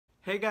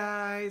Hey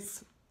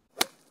guys!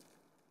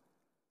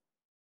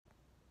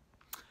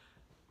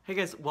 Hey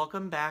guys,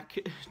 welcome back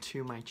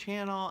to my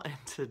channel, and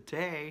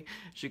today,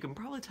 as you can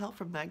probably tell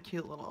from that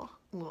cute little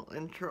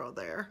intro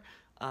there,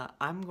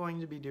 I'm going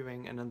to be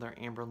doing another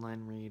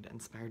Amberlynn Reid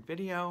inspired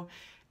video,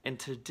 and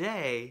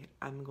today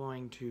I'm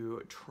going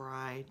to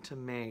try to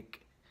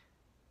make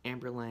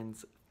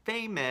Amberlynn's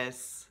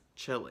famous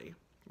chili,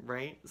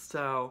 right?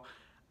 So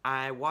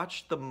I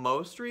watched the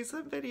most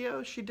recent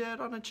video she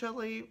did on a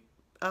chili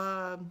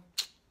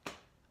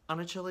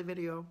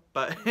video,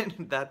 but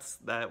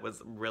that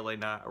was really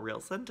not a real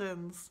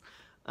sentence.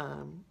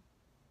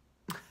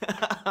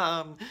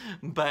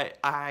 But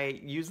I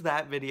used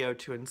that video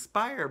to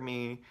inspire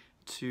me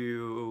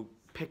to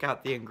pick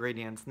out the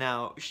ingredients.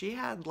 Now, she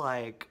had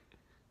like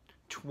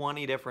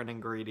 20 different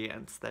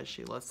ingredients that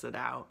she listed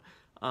out.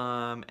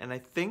 And I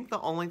think the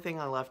only thing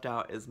I left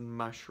out is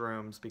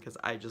mushrooms because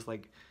I just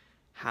like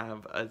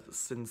have a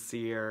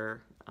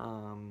sincere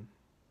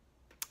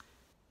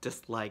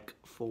dislike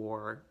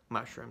for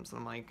mushrooms.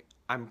 I'm like,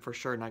 I'm for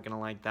sure not gonna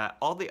like that.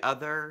 All the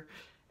other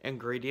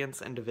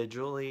ingredients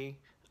individually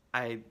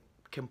I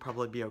can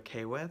probably be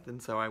okay with,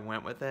 and so I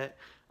went with it.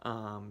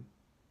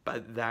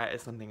 But that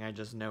is something I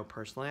just know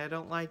personally I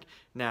don't like.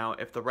 Now,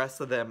 if the rest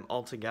of them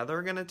altogether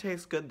are gonna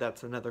taste good,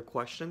 that's another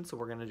question, so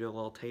we're gonna do a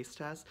little taste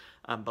test.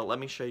 But let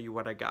me show you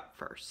what I got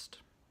first.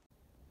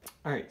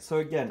 Alright, so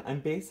again,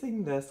 I'm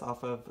basing this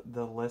off of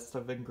the list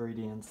of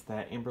ingredients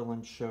that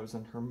Amberlynn shows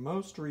in her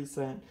most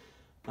recent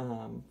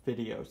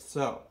video.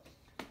 So,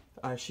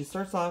 she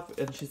starts off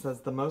and she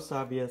says the most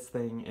obvious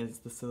thing is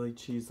the silly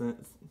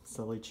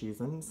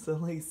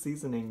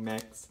seasoning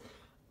mix.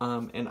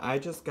 And I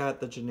just got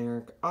the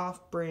generic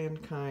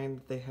off-brand kind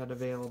that they had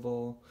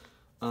available.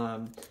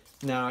 Now,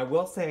 I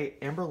will say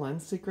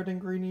Amberlynn's secret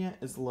ingredient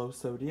is low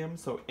sodium.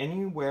 So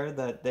anywhere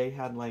that they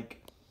had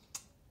like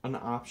an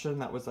option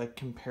that was like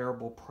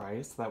comparable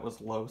price that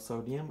was low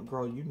sodium,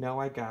 girl, you know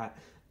I got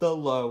the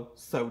low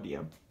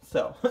sodium.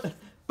 So,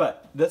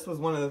 but this was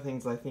one of the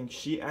things I think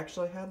she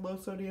actually had low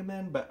sodium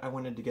in, but I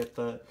wanted to get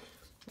the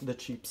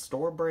cheap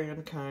store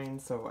brand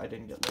kind, so I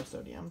didn't get low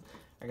sodium.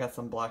 I got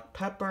some black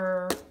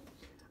pepper.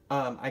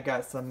 I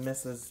got some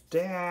Mrs.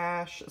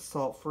 Dash,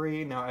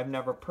 salt-free. Now, I've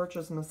never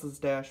purchased Mrs.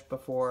 Dash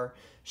before.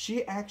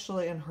 She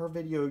actually, in her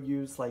video,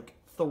 used like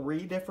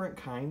 3 different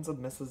kinds of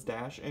Mrs.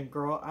 Dash, and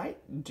girl, I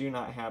do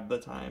not have the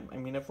time. I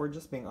mean, if we're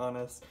just being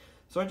honest.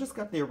 So I just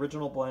got the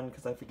original blend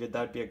because I figured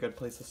that'd be a good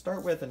place to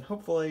start with, and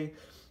hopefully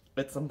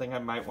it's something I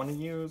might want to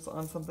use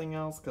on something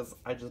else because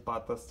I just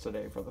bought this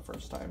today for the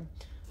first time.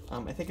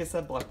 I think I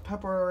said black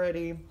pepper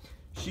already.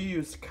 She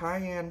used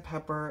cayenne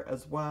pepper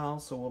as well,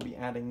 so we'll be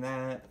adding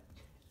that.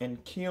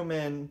 And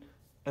cumin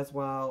as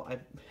well. I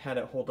had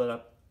it held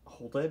up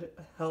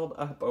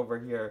over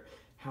here.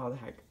 How the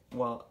heck?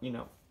 Well, you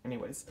know,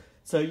 anyways.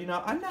 So, you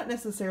know, I'm not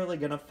necessarily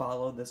going to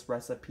follow this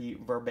recipe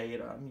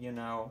verbatim, you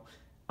know.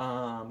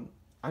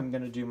 I'm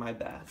going to do my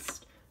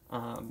best.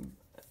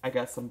 I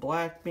got some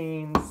black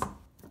beans,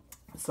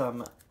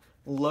 some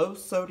low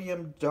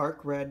sodium dark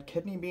red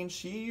kidney beans.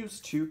 She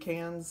used 2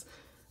 cans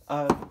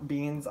of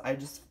beans. I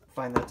just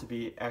find that to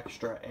be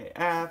extra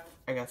AF.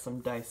 I got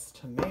some diced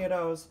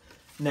tomatoes.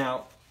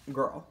 Now,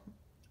 girl,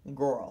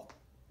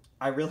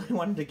 I really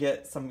wanted to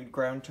get some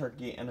ground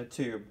turkey in a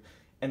tube,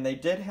 and they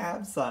did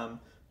have some,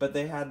 but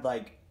they had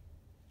like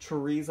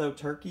chorizo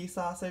turkey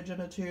sausage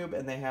in a tube,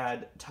 and they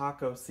had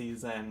taco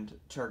seasoned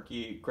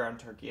turkey, ground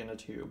turkey in a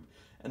tube,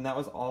 and that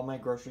was all my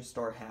grocery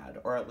store had,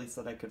 or at least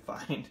that I could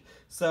find.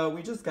 So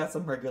we just got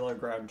some regular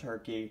ground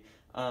turkey,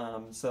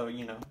 so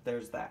you know,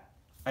 there's that.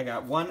 I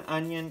got 1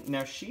 onion.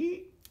 Now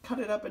she cut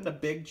it up into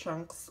big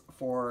chunks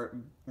for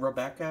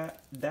Rebecca.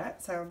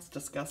 That sounds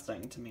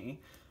disgusting to me.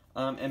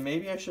 And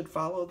maybe I should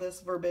follow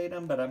this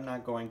verbatim, but I'm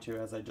not going to,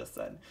 as I just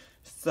said.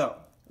 So,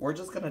 we're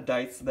just going to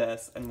dice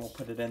this, and we'll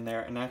put it in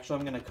there. And actually,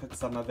 I'm going to cook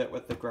some of it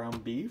with the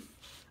ground beef.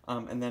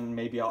 And then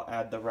maybe I'll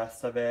add the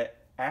rest of it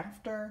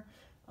after.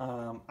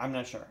 I'm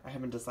not sure. I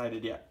haven't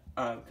decided yet.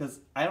 Because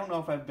I don't know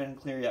if I've been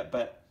clear yet,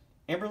 but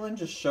Amberlynn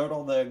just showed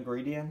all the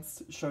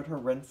ingredients, showed her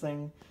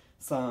rinsing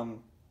some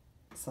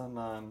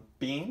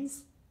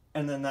beans,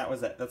 and then that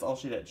was it. That's all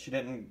she did. She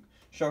didn't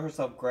show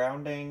herself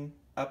grounding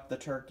up the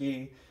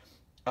turkey.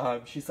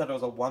 She said it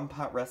was a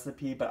 1-pot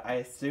recipe, but I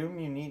assume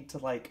you need to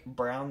like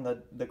brown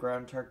the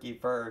ground turkey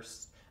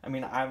first. I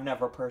mean, I've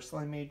never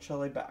personally made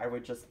chili, but I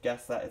would just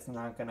guess that it's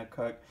not gonna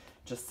cook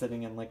just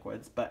sitting in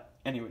liquids. But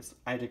anyways,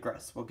 I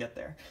digress. We'll get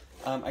there.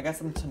 I got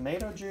some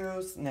tomato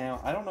juice.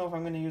 Now, I don't know if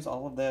I'm gonna use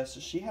all of this.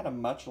 She had a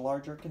much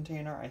larger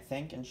container, I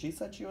think, and she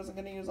said she wasn't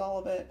gonna use all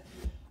of it.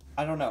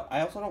 I don't know.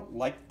 I also don't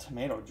like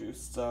tomato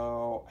juice,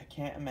 so I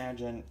can't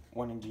imagine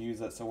wanting to use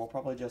it. So we'll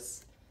probably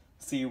just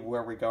see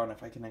where we go, and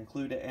if I can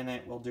include it in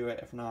it, we'll do it.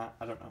 If not,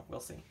 I don't know. We'll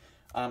see.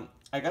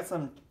 I got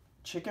some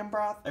chicken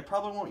broth. I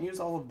probably won't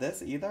use all of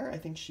this either. I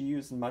think she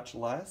used much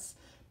less,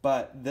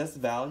 but this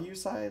value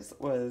size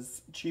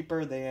was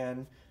cheaper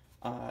than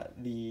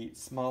the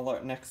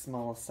next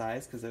smallest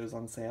size because it was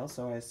on sale.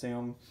 So I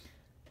assume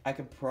I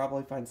could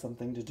probably find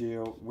something to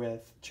do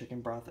with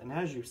chicken broth, and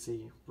as you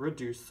see,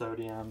 reduced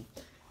sodium.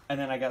 And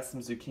then I got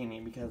some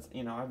zucchini because,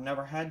 you know, I've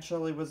never had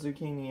chili with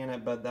zucchini in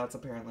it, but that's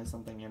apparently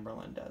something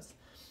Amberlynn does.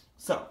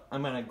 So,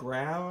 I'm going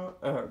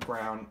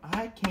to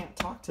I can't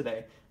talk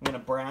today. I'm going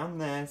to brown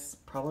this,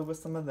 probably with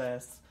some of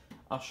this.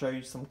 I'll show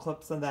you some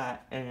clips of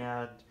that,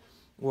 and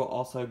we'll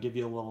also give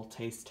you a little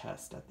taste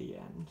test at the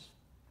end.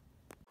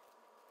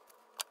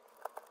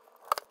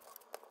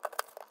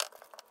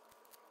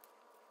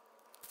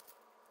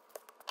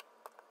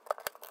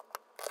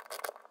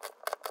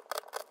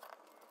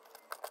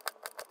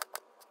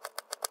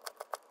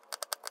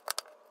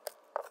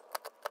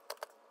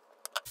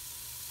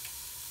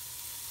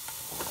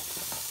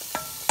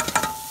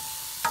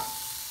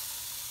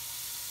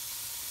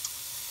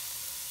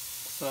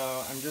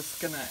 So I'm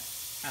just gonna,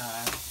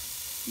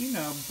 you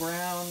know,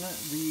 brown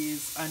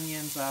these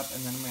onions up, and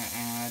then I'm gonna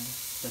add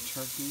the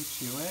turkey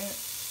to it.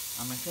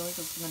 I feel like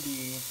it's gonna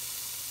be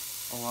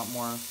a lot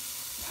more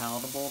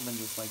palatable than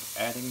just like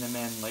adding them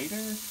in later.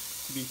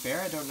 To be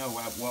fair, I don't know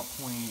at what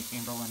point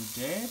Amberlynn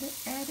did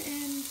add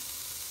in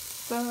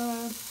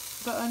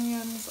the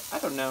onions. I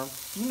don't know.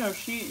 You know,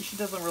 she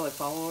doesn't really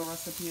follow a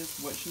recipe, is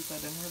what she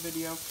said in her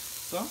video.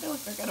 So I don't feel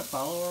like I gotta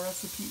follow a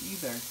recipe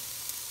either.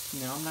 You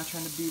know, I'm not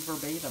trying to be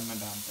verbatim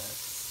about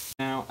this.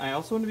 Now, I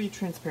also want to be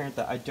transparent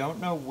that I don't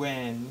know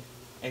when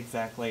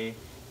exactly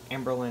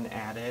Amberlynn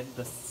added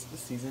the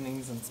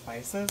seasonings and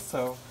spices,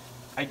 so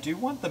I do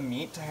want the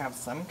meat to have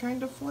some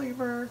kind of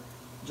flavor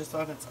just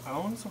on its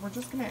own, so we're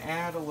just going to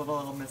add a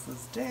little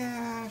Mrs.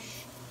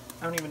 Dash.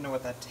 I don't even know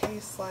what that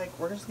tastes like.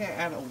 We're just going to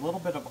add a little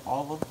bit of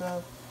all of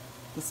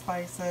the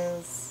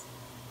spices.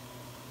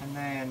 And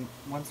then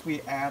once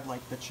we add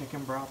like the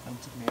chicken broth and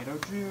tomato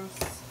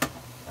juice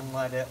and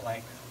let it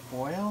like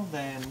boil,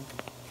 then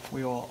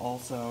we will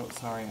also,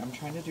 sorry, I'm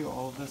trying to do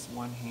all of this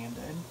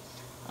one-handed.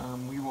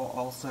 We will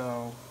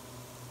also,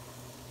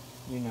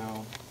 you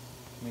know,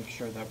 make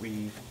sure that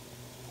we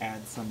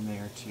add some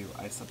there too,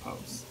 I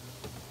suppose.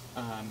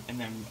 And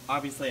then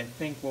obviously I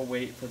think we'll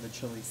wait for the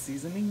chili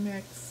seasoning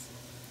mix.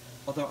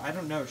 Although I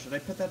don't know, should I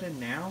put that in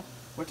now?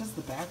 What does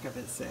the back of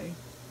it say?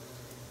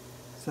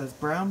 It says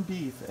brown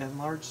beef in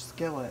large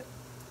skillet.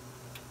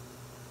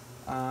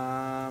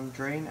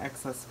 Drain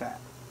excess fat.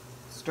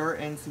 Stir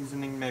in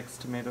seasoning mix,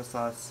 tomato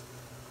sauce,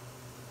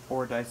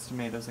 or diced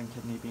tomatoes and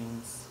kidney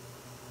beans.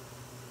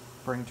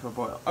 Bring to a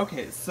boil.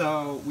 Okay,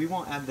 so we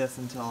won't add this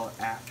until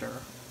after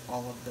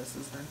all of this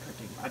is done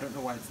cooking. I don't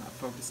know why it's not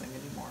focusing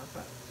anymore,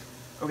 but...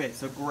 Okay,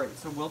 so great.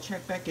 So we'll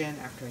check back in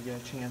after I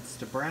get a chance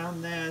to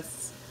brown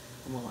this,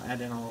 and we'll add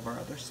in all of our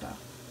other stuff.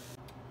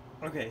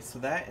 Okay, so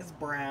that is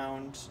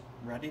browned,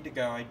 ready to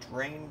go. I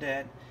drained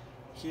it.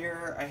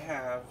 Here I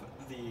have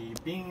the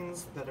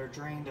beans that are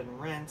drained and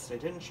rinsed. I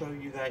didn't show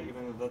you that,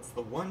 even though that's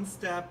the one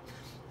step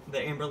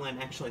that Amberlynn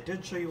actually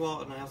did show you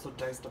all, and I also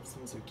diced up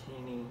some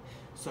zucchini.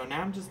 So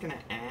now I'm just going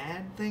to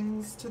add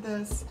things to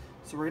this.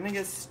 So we're going to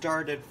get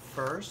started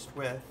first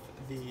with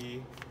the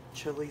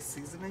chili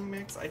seasoning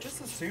mix. I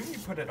just assume you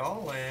put it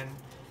all in.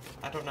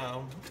 I don't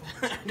know.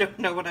 I don't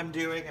know what I'm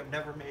doing. I've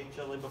never made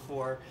chili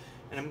before.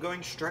 And I'm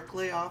going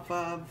strictly off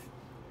of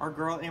our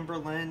girl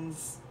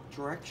Amberlynn's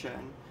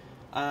direction.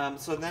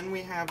 So then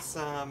we have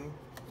some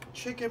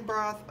chicken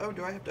broth. Oh,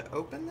 do I have to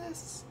open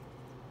this?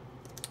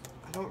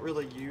 I don't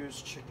really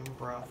use chicken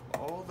broth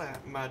all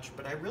that much,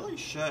 but I really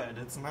should.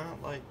 It's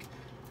not like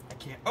I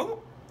can't.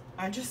 Oh,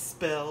 I just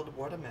spilled.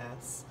 What a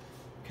mess.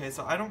 Okay,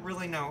 so I don't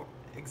really know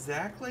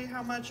exactly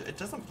how much. It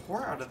doesn't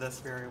pour out of this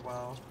very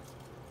well.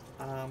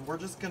 We're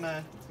just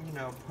gonna, you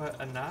know, put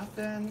enough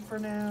in for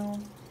now.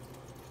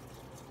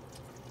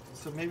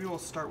 So maybe we'll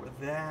start with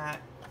that.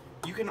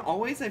 You can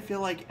always, I feel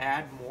like,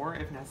 add more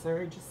if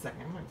necessary. Just a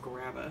second, I'm gonna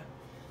grab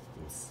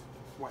let's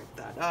wipe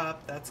that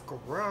up. That's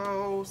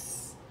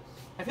gross.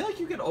 I feel like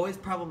you could always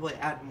probably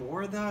add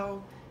more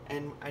though.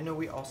 And I know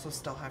we also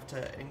still have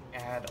to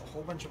add a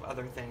whole bunch of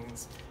other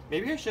things.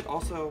 Maybe I should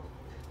also,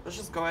 let's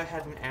just go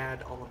ahead and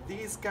add all of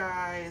these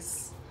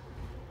guys.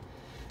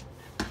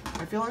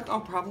 I feel like I'll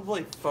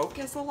probably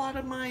focus a lot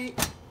of my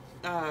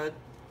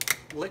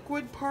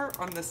liquid part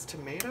on this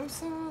tomato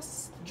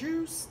sauce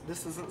juice.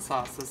 This isn't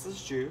sauce, this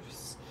is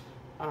juice.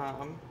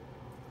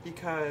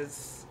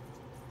 Because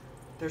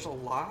there's a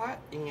lot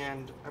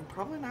and I'm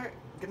probably not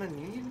gonna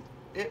need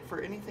it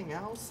for anything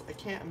else. I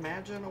can't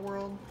imagine a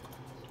world.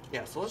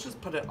 Yeah, so let's just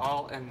put it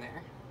all in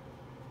there.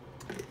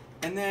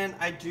 And then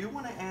I do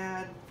want to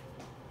add,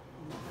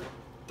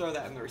 throw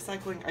that in the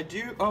recycling.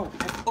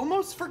 I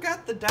almost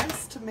forgot the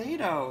diced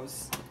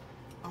tomatoes.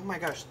 Oh my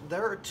gosh,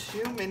 there are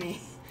too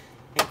many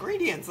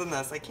ingredients in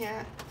this. I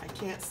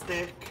can't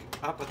stick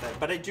up with it.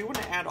 But I do want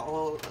to add a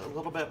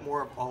little bit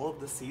more of all of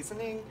the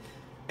seasoning.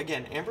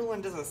 Again,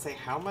 Amberlynn doesn't say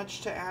how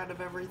much to add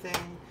of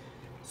everything,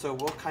 so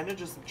we'll kind of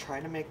just try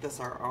to make this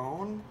our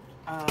own.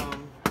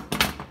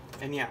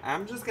 And yeah,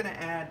 I'm just gonna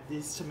add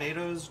these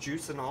tomatoes,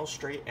 juice and all,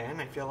 straight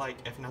in. I feel like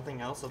if nothing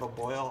else, it'll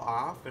boil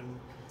off and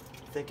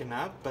thicken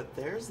up. But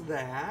there's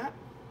that.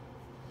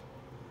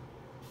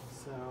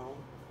 So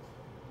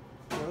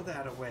throw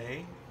that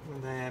away.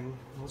 And then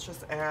let's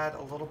just add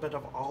a little bit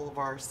of all of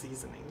our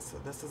seasonings. So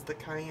this is the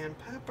cayenne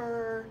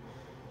pepper.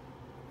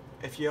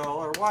 If y'all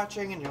are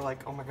watching and you're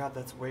like, oh my god,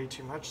 that's way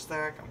too much,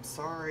 Zach, I'm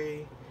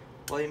sorry.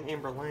 Blame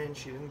Amberlynn,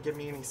 she didn't give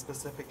me any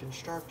specific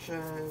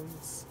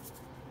instructions.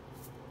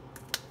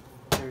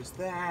 There's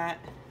that.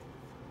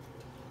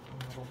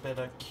 A little bit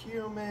of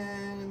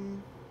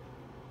cumin.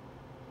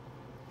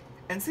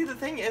 And see, the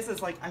thing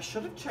is like, I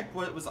should have checked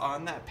what was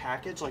on that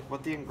package, like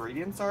what the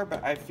ingredients are,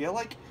 but I feel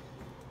like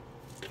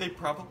they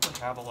probably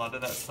have a lot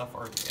of that stuff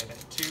already in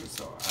it too,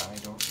 so I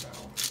don't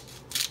know.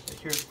 But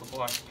here's the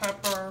black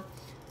pepper.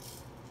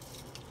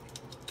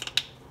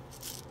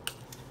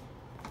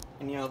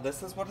 And you know,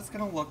 this is what it's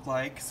gonna look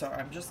like. So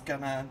I'm just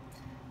gonna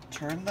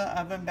turn the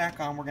oven back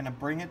on. We're gonna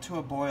bring it to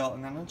a boil,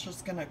 and then it's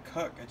just gonna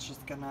cook. It's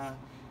just gonna,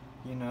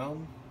 you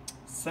know,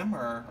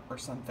 simmer or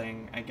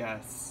something, I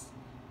guess.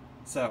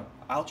 So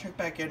I'll check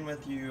back in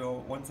with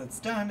you once it's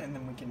done, and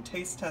then we can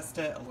taste test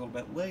it a little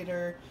bit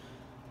later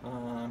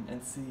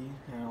and see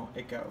how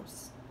it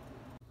goes.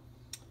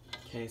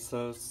 Okay,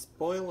 so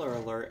spoiler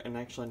alert, and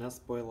actually not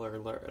spoiler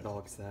alert at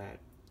all, because that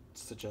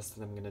suggests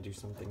that I'm going to do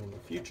something in the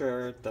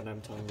future that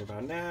I'm telling you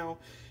about now,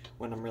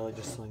 when I'm really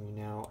just telling you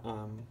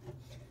now.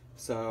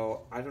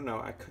 So, I don't know,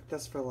 I cooked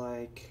this for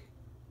like,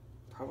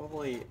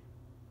 probably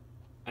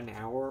an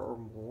hour or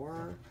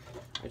more.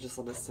 I just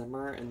let it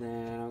simmer, and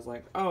then I was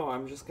like, oh,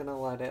 I'm just going to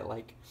let it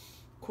like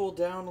cool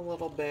down a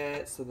little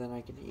bit so then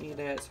I can eat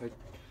it. So I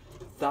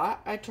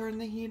thought I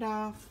turned the heat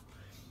off,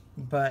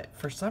 but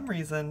for some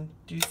reason,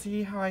 do you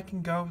see how I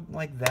can go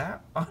like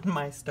that on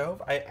my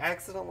stove? I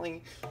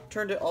accidentally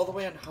turned it all the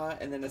way on hot,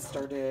 and then it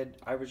started,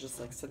 I was just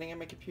like sitting at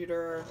my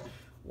computer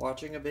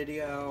watching a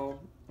video,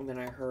 and then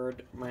I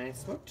heard my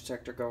smoke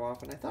detector go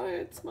off, and I thought I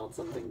had smelled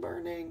something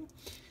burning.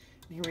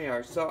 And here we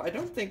are. So I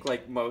don't think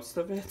like most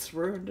of it's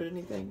ruined or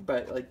anything,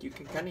 but like you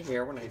can kind of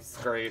hear when I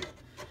scrape.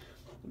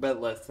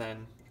 But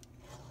listen,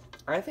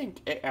 I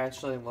think it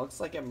actually looks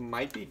like it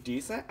might be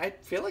decent. I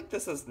feel like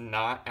this is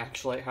not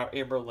actually how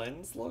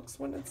Amberlynn's looks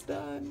when it's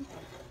done.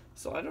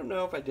 So I don't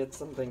know if I did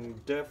something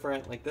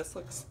different. Like this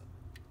looks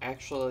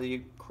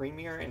actually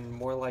creamier and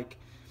more like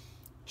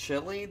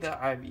chili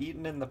that I've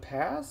eaten in the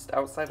past.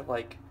 Outside of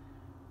like,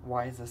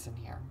 why is this in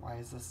here? Why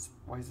is this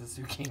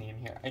zucchini in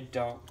here? I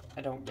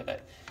don't get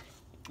it.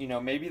 You know,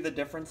 maybe the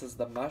difference is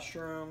the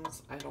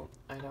mushrooms. I don't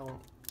know.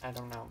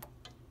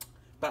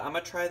 But I'm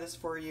gonna try this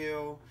for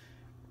you.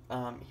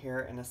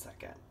 Here in a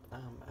second.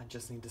 I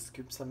just need to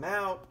scoop some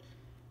out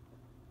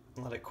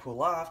and let it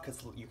cool off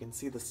because you can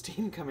see the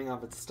steam coming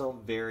off. It's still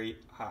very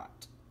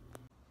hot.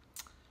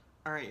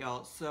 Alright,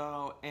 y'all,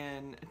 so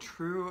in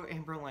true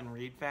Amberlynn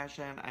Reid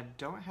fashion, I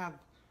don't have,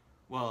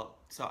 well,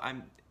 so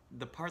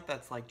the part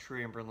that's like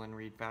true Amberlynn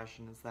Reid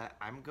fashion is that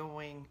I'm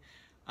going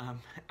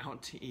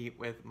out to eat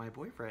with my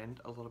boyfriend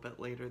a little bit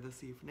later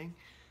this evening.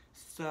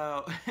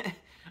 So,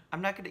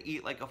 I'm not going to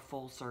eat like a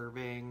full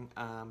serving,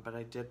 but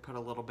I did put a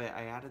little bit.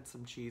 I added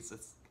some cheese.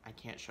 I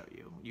can't show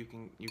you. You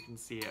can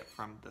see it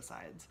from the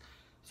sides.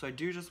 So I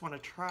do just want to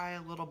try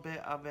a little bit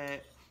of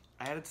it.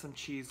 I added some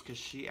cheese because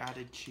she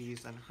added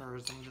cheese in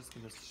hers. I'm just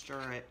going to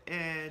stir it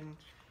in.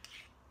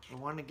 I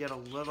want to get a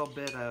little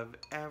bit of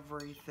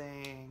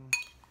everything.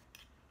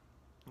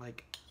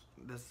 Like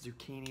this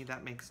zucchini,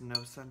 that makes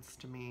no sense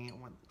to me.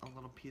 I want a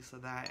little piece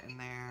of that in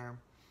there.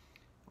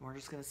 We're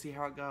just going to see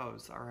how it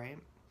goes, alright?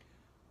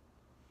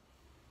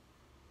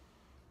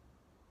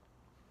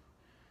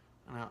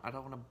 I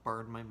don't want to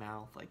burn my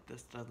mouth. Like,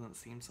 this doesn't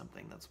seem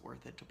something that's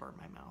worth it to burn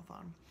my mouth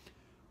on.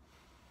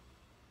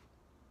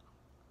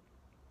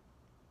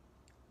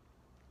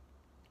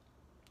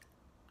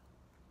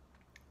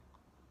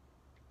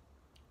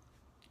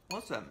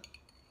 Listen,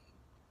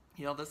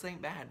 you know, this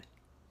ain't bad.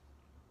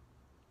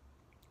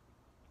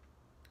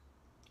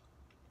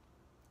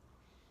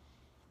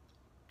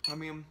 I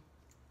mean,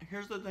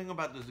 here's the thing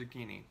about the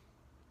zucchini.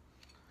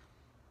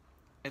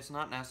 It's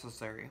not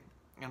necessary.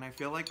 And I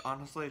feel like,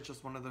 honestly, it's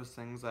just one of those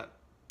things that,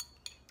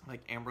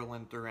 like,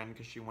 Amberlynn threw in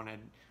because she wanted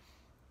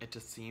it to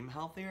seem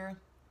healthier.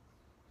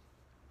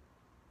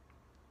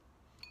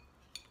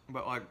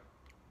 But, like,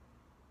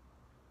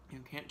 you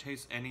can't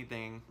taste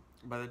anything.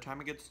 By the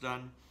time it gets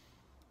done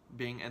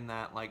being in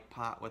that, like,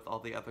 pot with all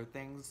the other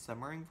things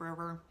simmering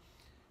forever,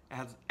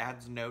 it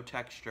adds no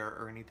texture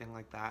or anything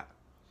like that.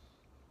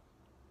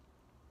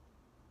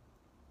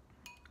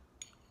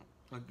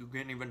 Like, you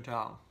can't even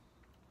tell.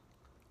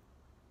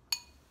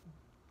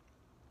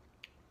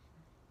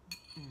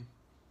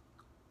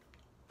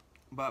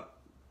 But,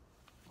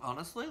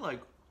 honestly,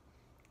 like,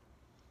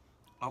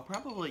 I'll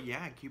probably,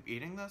 yeah, keep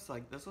eating this.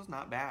 Like, this is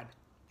not bad.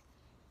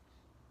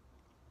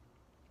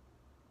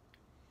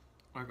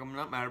 Like, I'm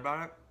not mad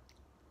about it.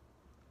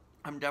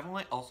 I'm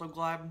definitely also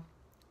glad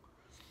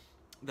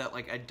that,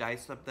 like, I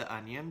diced up the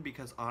onion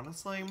because,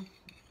 honestly,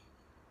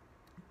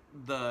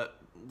 the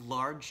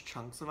large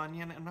chunks of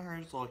onion in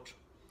hers looked,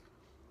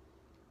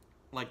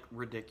 like,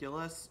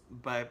 ridiculous.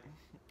 But,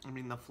 I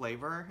mean, the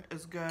flavor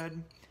is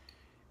good.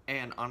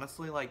 And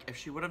honestly, like, if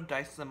she would have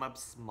diced them up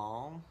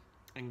small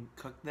and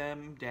cooked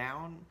them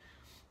down,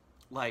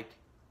 like,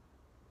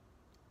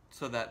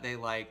 so that they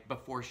like,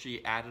 before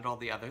she added all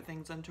the other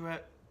things into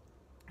it,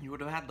 you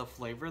would have had the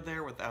flavor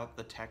there without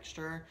the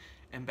texture,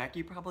 and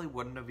Becky probably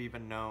wouldn't have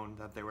even known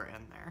that they were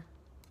in there.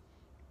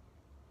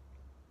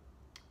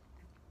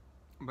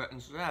 But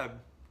instead,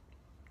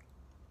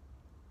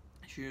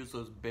 she used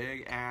those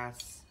big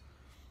ass,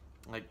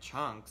 like,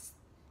 chunks.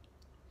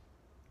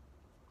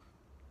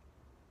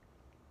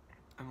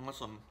 And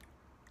listen,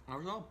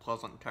 there's no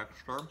pleasant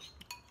texture.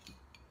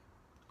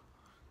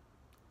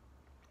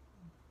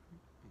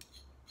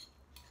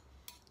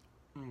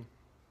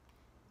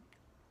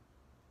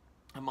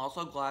 I'm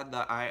also glad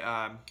that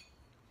I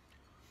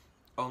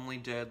only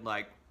did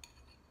like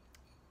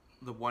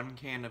the 1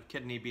 can of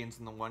kidney beans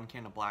and the 1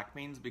 can of black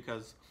beans,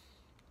 because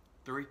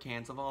 3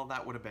 cans of all of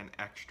that would have been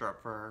extra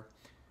for,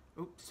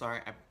 oops,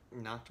 sorry, I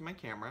knocked my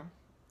camera.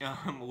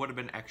 Would have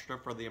been extra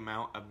for the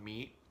amount of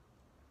meat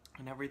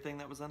and everything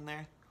that was in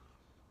there.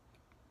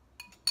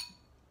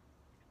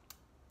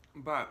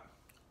 But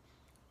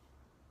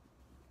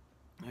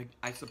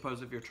I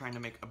suppose if you're trying to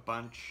make a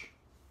bunch,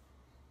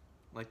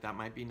 like, that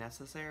might be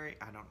necessary.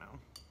 I don't know.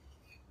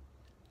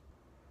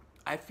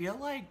 I feel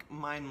like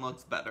mine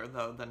looks better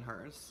though than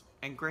hers.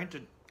 And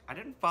granted, I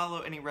didn't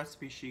follow any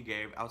recipe she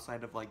gave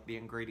outside of like the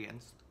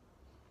ingredients.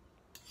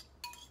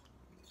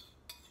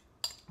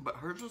 But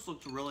hers just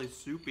looks really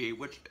soupy,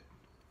 which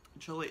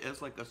chili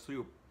is like a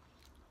soup.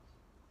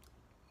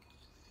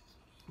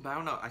 But I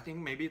don't know, I think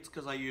maybe it's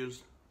because I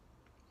used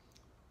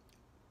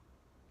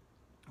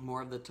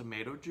more of the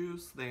tomato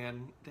juice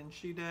than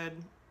she did.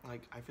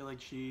 Like, I feel like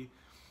she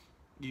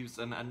used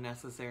an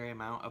unnecessary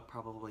amount of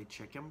probably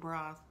chicken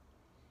broth.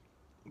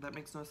 That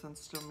makes no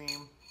sense to me.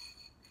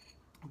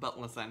 But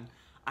listen,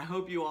 I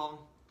hope you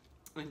all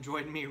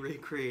enjoyed me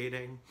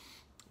recreating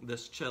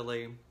this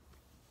chili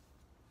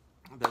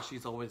that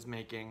she's always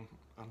making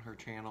on her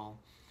channel.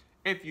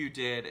 If you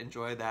did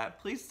enjoy that,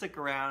 please stick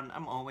around.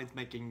 I'm always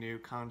making new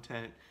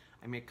content.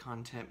 I make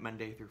content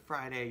Monday through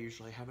Friday. I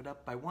usually have it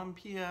up by 1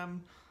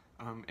 p.m.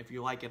 If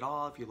you like it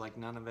all, if you like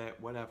none of it,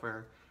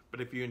 whatever.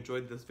 But if you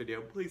enjoyed this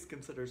video, please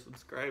consider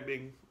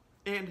subscribing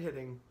and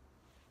hitting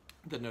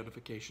the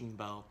notification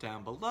bell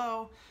down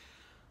below.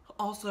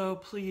 Also,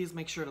 please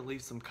make sure to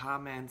leave some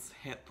comments,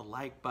 hit the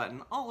like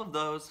button, all of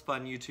those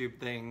fun YouTube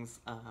things.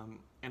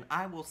 And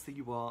I will see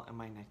you all in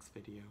my next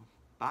video.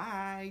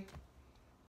 Bye!